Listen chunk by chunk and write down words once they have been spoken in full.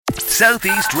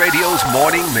Southeast Radio's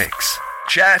morning mix.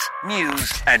 Chat,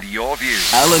 news and your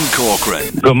views. Alan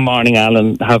Corcoran. Good morning,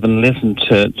 Alan. Having listened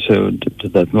to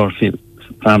the Murphy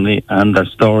family and their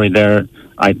story there,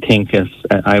 I think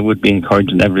I would be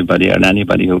encouraging everybody and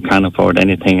anybody who can afford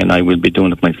anything, and I will be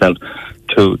doing it myself,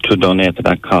 to donate to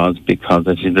that cause, because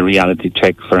it is a reality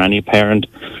check for any parent,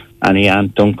 any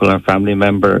aunt, uncle or family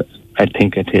member. I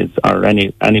think it is, or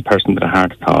any person with a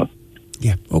heart cause.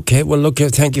 Yeah, okay. Well, look,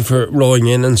 thank you for rowing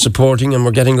in and supporting, and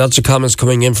we're getting lots of comments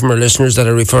coming in from our listeners that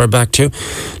I refer back to.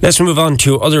 Let's move on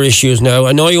to other issues now.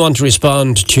 I know you want to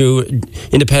respond to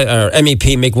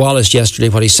MEP Mick Wallace yesterday,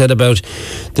 what he said about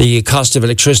the cost of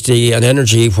electricity and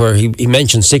energy, where he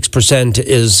mentioned 6%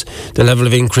 is the level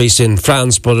of increase in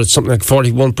France, but it's something like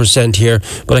 41% here.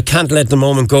 But I can't let the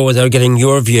moment go without getting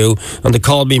your view on the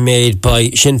call being made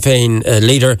by Sinn Féin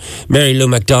leader Mary Lou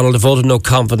McDonald to vote of no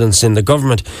confidence in the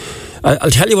government.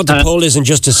 I'll tell you what the poll is in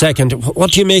just a second.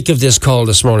 What do you make of this call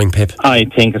this morning, Pip? I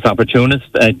think it's opportunist.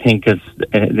 I think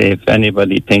if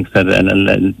anybody thinks that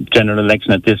a general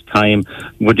election at this time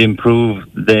would improve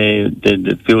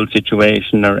the fuel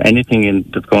situation or anything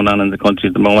that's going on in the country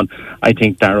at the moment, I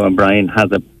think Darragh O'Brien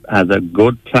has a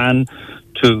good plan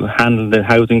to handle the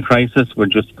housing crisis. We're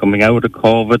just coming out of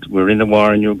COVID. We're in the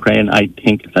war in Ukraine. I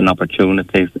think it's an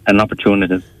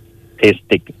opportunistic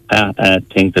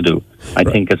thing to do. I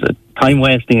think it's a time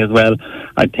wasting as well.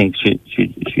 I think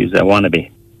she's a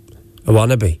wannabe. A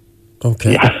wannabe?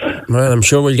 Okay. Yeah. Well, I'm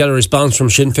sure we'll get a response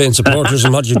from Sinn Féin supporters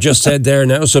on what you've just said there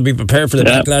now, so be prepared for the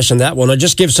backlash on that one. I'll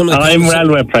just give some of the... I'm well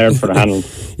prepared for the handle.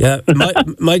 Yeah,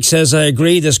 Mike says, I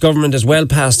agree, this government is well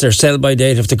past their sell-by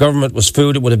date. If the government was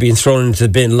food, it would have been thrown into the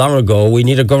bin long ago. We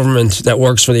need a government that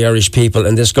works for the Irish people,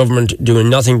 and this government doing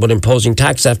nothing but imposing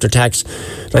tax after tax,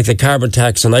 like the carbon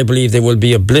tax, and I believe they will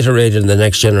be obliterated in the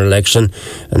next general election.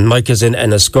 And Mike is in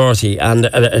Enniscorthy. And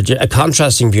a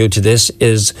contrasting view to this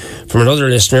is from another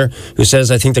listener who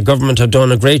says, I think the government have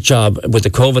done a great job with the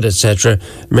COVID, etc.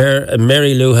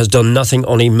 Mary Lou has done nothing,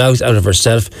 only mouth out of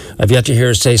herself. I've yet to hear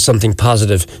her say something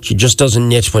positive. She just doesn't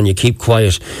knit when you keep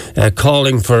quiet.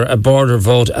 Calling for a border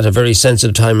vote at a very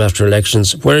sensitive time after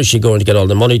elections. Where is she going to get all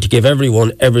the money to give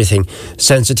everyone everything?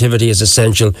 Sensitivity is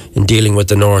essential in dealing with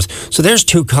the North. So there's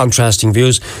two contrasting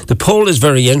views. The poll is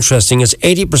very interesting. It's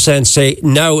 80% say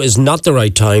now is not the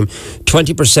right time.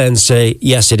 20% say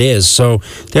yes, it is. So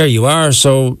there you are.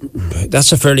 So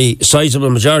that's a fairly sizable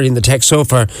majority in the text so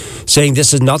far saying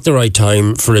this is not the right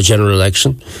time for a general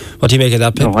election. What do you make of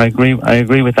that, Pip? No, I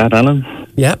agree with that, Alan.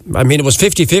 Yeah, I mean, it was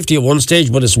 50-50 at one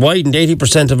stage, but it's widened.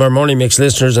 80% of our Morning Mix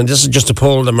listeners, and this is just a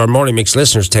poll that our Morning Mix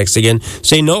listeners text again,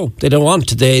 say no, they don't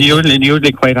want.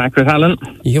 Usually quite accurate, Alan.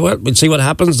 Yeah, well, we'll see what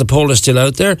happens. The poll is still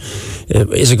out there.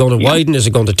 Is it going to widen? Is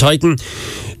it going to tighten?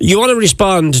 You want to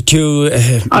respond to...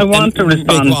 I want to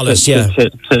respond Mick Wallace,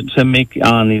 to Mick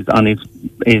on his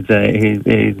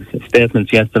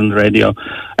statements yesterday on the radio.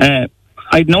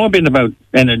 I know a bit about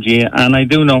energy, and I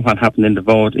do know what happened in the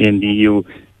vote in the EU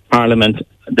Parliament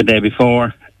the day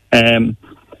before. The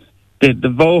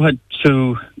vote had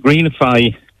to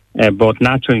greenify both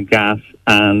natural gas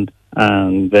and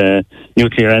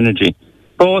nuclear energy.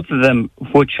 Both of them,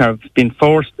 which have been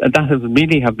forced,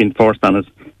 have been forced on us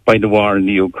by the war in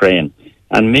the Ukraine.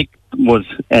 And Mick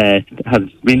has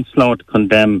been slow to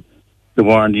condemn the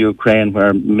war in the Ukraine,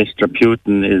 where Mr.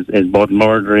 Putin is both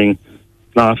murdering,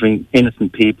 slaughtering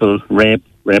innocent people,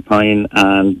 rapine,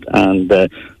 and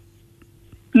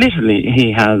literally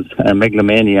he has a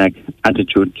megalomaniac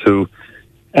attitude to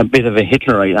a bit of a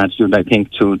Hitlerite attitude, I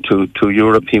think, to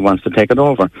Europe. He wants to take it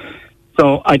over.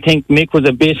 So I think Mick was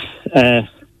a bit...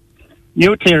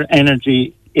 nuclear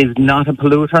energy is not a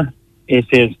polluter.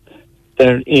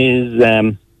 There is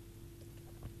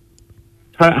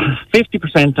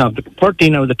 50% of the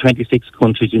 13 out of the 26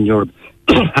 countries in Europe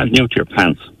have nuclear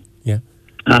plants. Yeah.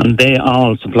 And they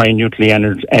all supply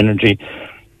nuclear energy.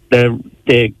 The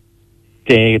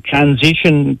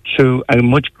transition to a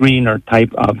much greener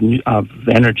type of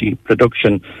energy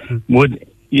production would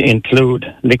include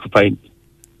liquefied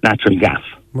natural gas.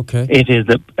 Okay. It is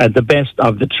the best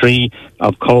of the three,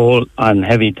 of coal and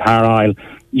heavy tar oil.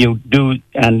 You do,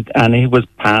 and it was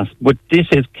passed. But this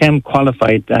is chem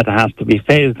qualified that has to be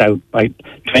phased out by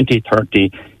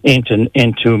 2030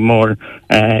 into more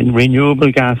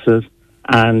renewable gases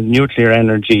and nuclear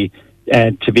energy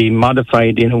to be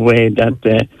modified in a way that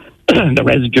the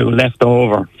residue left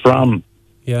over from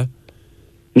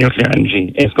nuclear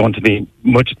energy is going to be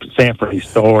much safer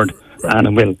stored. And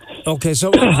it will. Okay, so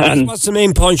what's the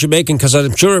main point you're making? Because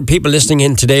I'm sure people listening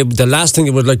in today, the last thing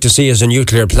they would like to see is a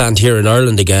nuclear plant here in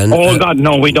Ireland again. Oh, God,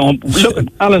 no, we don't. Look,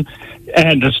 Alan,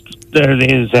 there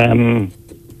is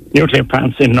nuclear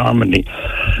plants in Normandy.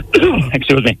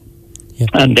 Excuse me. Yeah.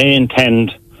 And they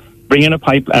intend bringing a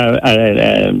pipe,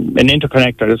 an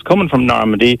interconnector that's coming from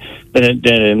Normandy.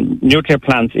 The nuclear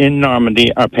plants in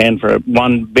Normandy are paying for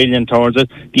 1 billion towards it.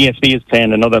 DSB is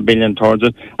paying another 1 billion towards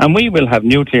it. And we will have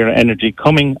nuclear energy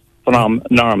coming from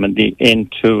Normandy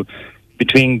into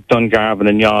between Dungarvan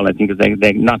and Youghal. I think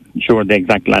they're not sure the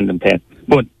exact landing place.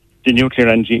 But the nuclear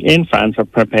energy in France are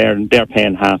prepared, they're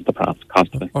paying half the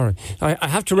cost of it. All right. I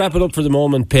have to wrap it up for the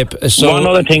moment, Pip. So, one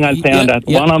other thing I'll say on that.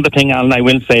 One other thing, Alan, I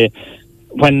will say,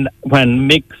 when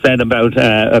Mick said about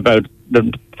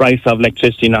the price of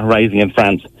electricity not rising in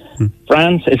France,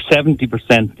 France is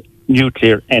 70%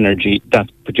 nuclear energy that's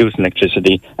producing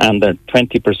electricity, and the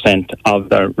 20% of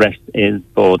the rest is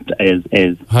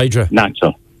hydro,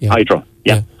 natural hydro.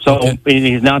 Yeah. So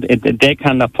he's not. They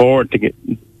can afford to get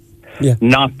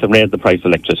not to raise the price of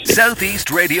electricity.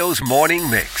 Southeast Radio's morning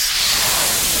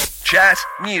mix. Chat,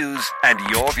 news, and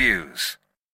your views.